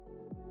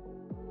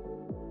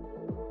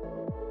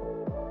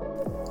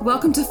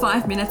Welcome to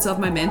 5 Minutes of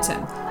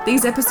Momentum.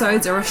 These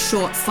episodes are a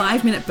short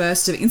 5-minute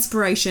burst of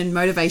inspiration,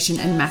 motivation,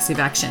 and massive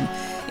action.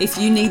 If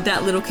you need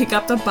that little kick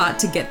up the butt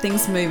to get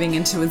things moving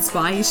and to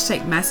inspire you to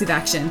take massive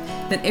action,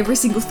 then every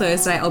single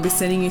Thursday I'll be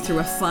sending you through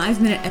a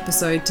 5-minute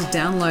episode to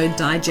download,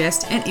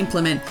 digest, and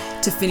implement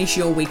to finish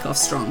your week off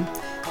strong.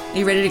 Are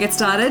you ready to get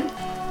started?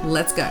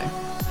 Let's go.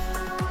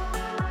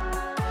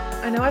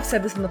 I know I've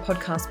said this on the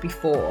podcast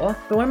before,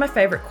 but one of my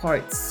favorite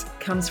quotes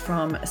comes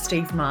from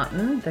Steve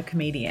Martin, the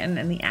comedian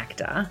and the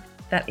actor.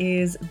 That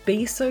is,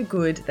 be so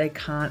good they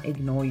can't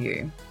ignore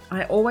you.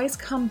 I always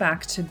come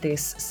back to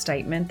this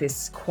statement,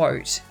 this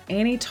quote,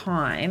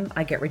 anytime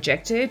I get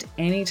rejected,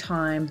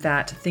 anytime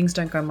that things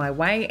don't go my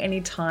way,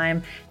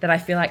 anytime that I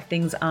feel like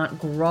things aren't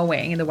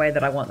growing in the way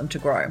that I want them to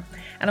grow.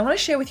 And I want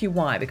to share with you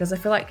why, because I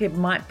feel like it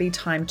might be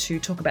time to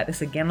talk about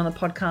this again on the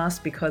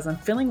podcast because I'm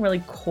feeling really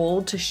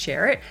called to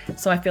share it.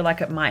 So I feel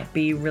like it might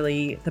be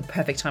really the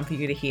perfect time for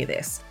you to hear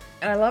this.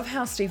 And I love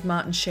how Steve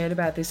Martin shared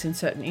about this in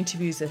certain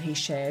interviews that he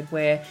shared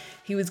where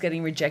he was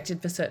getting rejected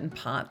for certain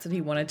parts that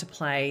he wanted to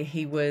play.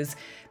 He was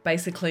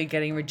basically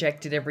getting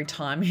rejected every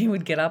time he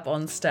would get up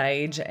on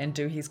stage and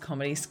do his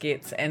comedy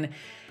skits. And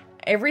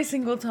every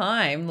single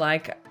time,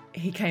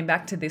 he came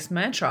back to this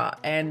mantra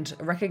and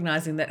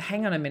recognizing that,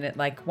 hang on a minute,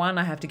 one,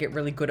 I have to get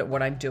really good at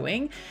what I'm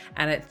doing.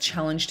 And it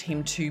challenged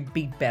him to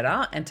be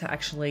better and to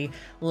actually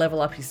level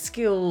up his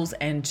skills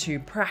and to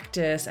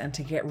practice and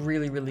to get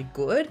really, really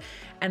good.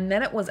 And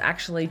then it was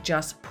actually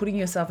just putting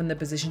yourself in the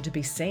position to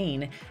be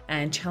seen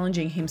and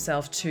challenging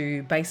himself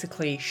to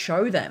basically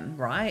show them,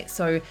 right?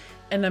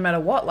 And no matter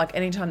what,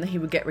 anytime that he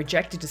would get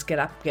rejected, just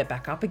get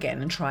back up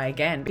again and try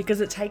again,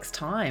 because it takes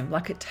time.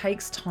 It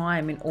takes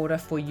time in order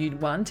for you,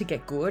 one, to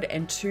get good,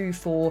 and two,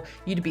 for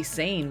you to be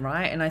seen,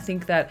 right? And I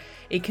think that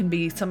it can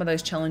be some of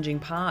those challenging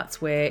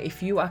parts where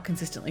if you are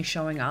consistently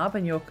showing up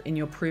and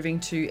you're proving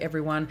to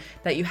everyone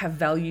that you have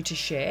value to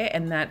share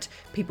and that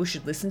people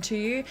should listen to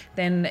you,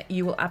 then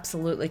you will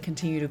absolutely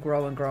continue to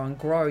grow and grow and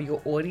grow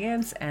your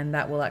audience, and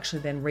that will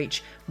actually then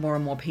reach more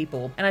and more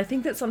people. And I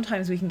think that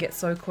sometimes we can get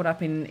so caught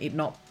up in it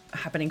not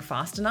happening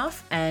fast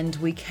enough, and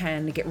we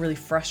can get really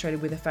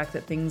frustrated with the fact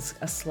that things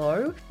are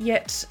slow.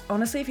 Yet,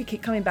 honestly, if you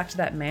keep coming back to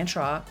that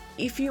mantra,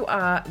 if you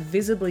are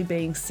visibly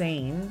being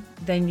seen,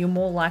 then you're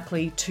more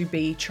likely to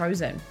be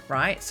chosen,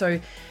 right?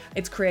 So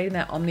it's creating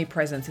that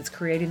omnipresence. It's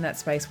creating that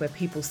space where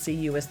people see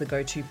you as the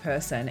go-to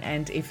person.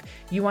 And if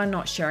you are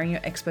not sharing your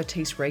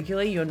expertise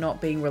regularly, you're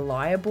not being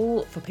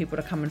reliable for people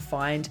to come and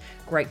find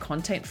great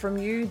content from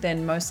you,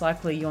 then most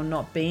likely you're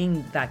not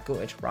being that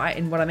good, right?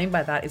 And what I mean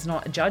by that is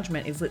not a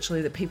judgment. It's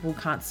literally that people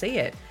can't see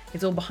it.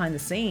 It's all behind the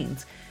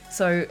scenes.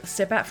 So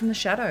step out from the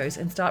shadows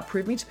and start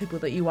proving to people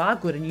that you are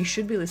good and you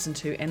should be listened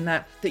to, and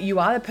that you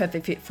are the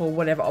perfect fit for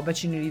whatever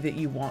opportunity that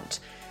you want.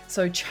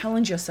 So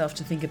challenge yourself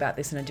to think about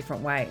this in a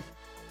different way.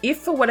 If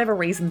for whatever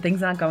reason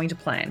things aren't going to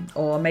plan,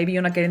 or maybe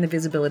you're not getting the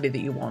visibility that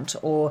you want,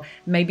 or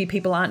maybe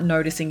people aren't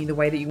noticing you the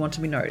way that you want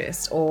to be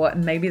noticed, or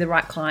maybe the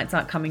right clients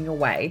aren't coming your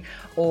way,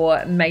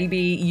 or maybe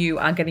you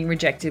are getting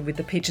rejected with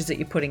the pitches that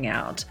you're putting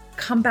out,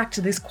 come back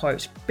to this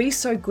quote: be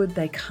so good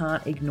they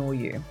can't ignore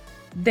you.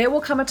 There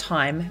will come a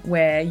time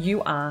where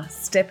you are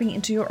stepping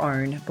into your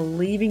own,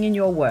 believing in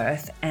your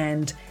worth,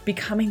 and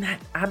becoming that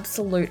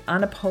absolute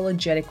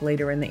unapologetic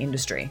leader in the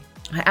industry.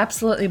 I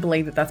absolutely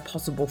believe that that's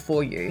possible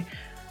for you.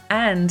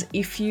 And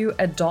if you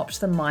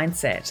adopt the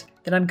mindset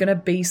that I'm going to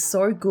be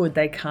so good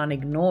they can't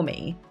ignore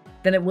me,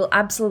 then it will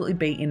absolutely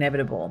be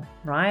inevitable,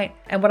 right?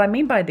 And what I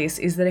mean by this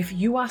is that if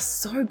you are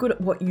so good at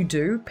what you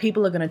do,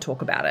 people are going to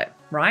talk about it,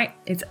 right?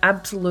 It's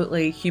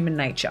absolutely human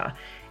nature.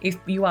 If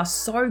you are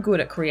so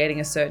good at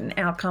creating a certain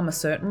outcome, a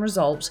certain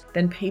result,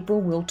 then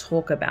people will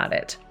talk about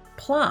it.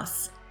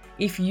 Plus,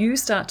 if you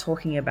start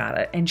talking about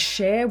it and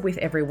share with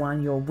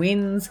everyone your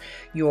wins,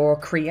 your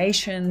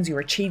creations,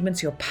 your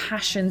achievements, your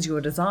passions,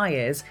 your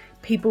desires,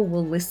 people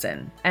will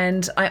listen.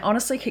 And I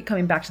honestly keep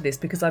coming back to this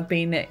because I've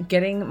been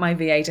getting my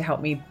VA to help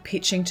me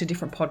pitching to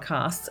different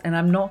podcasts, and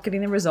I'm not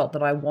getting the result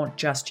that I want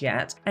just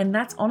yet. And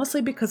that's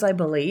honestly because I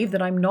believe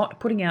that I'm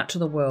not putting out to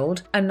the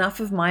world enough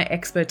of my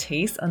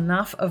expertise,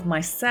 enough of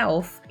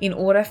myself, in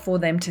order for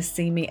them to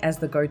see me as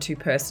the go-to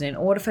person, in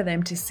order for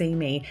them to see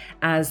me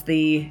as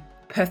the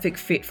perfect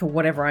fit for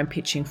whatever I'm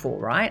pitching for,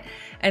 right?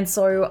 And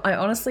so I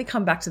honestly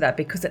come back to that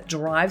because it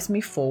drives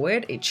me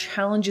forward. It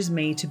challenges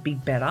me to be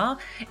better.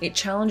 It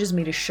challenges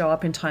me to show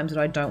up in times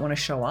that I don't want to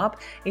show up.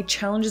 It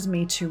challenges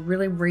me to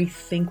really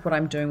rethink what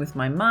I'm doing with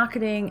my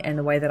marketing and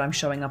the way that I'm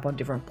showing up on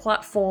different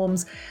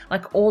platforms,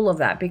 all of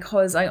that,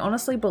 because I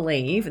honestly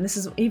believe, and this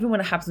is even when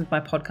it happens with my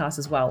podcast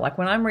as well,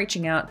 when I'm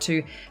reaching out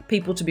to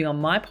people to be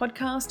on my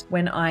podcast,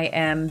 when I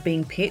am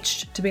being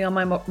pitched to be on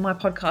my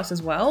podcast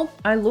as well,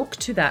 I look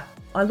to that.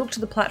 I look to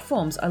the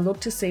platforms. I look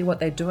to see what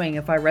they're doing.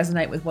 If I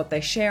resonate with what they're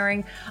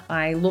sharing,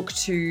 I look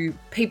to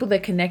people they're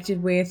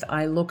connected with.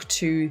 I look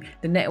to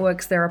the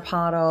networks they're a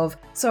part of.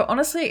 So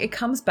honestly, it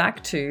comes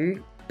back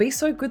to be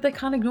so good they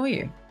can't ignore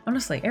you.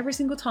 Honestly, every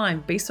single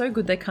time, be so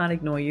good they can't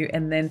ignore you,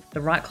 and then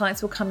the right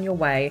clients will come your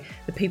way.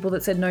 The people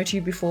that said no to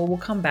you before will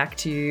come back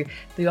to you.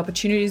 The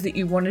opportunities that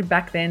you wanted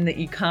back then that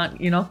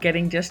you're not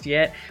getting just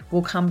yet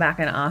will come back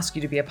and ask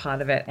you to be a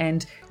part of it,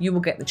 and you will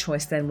get the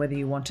choice then whether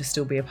you want to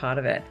still be a part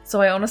of it. So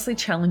I honestly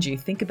challenge you,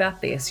 think about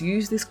this.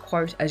 Use this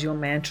quote as your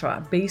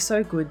mantra. Be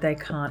so good they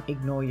can't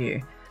ignore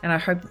you. And I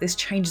hope that this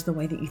changes the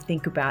way that you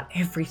think about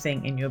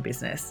everything in your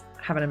business.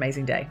 Have an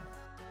amazing day.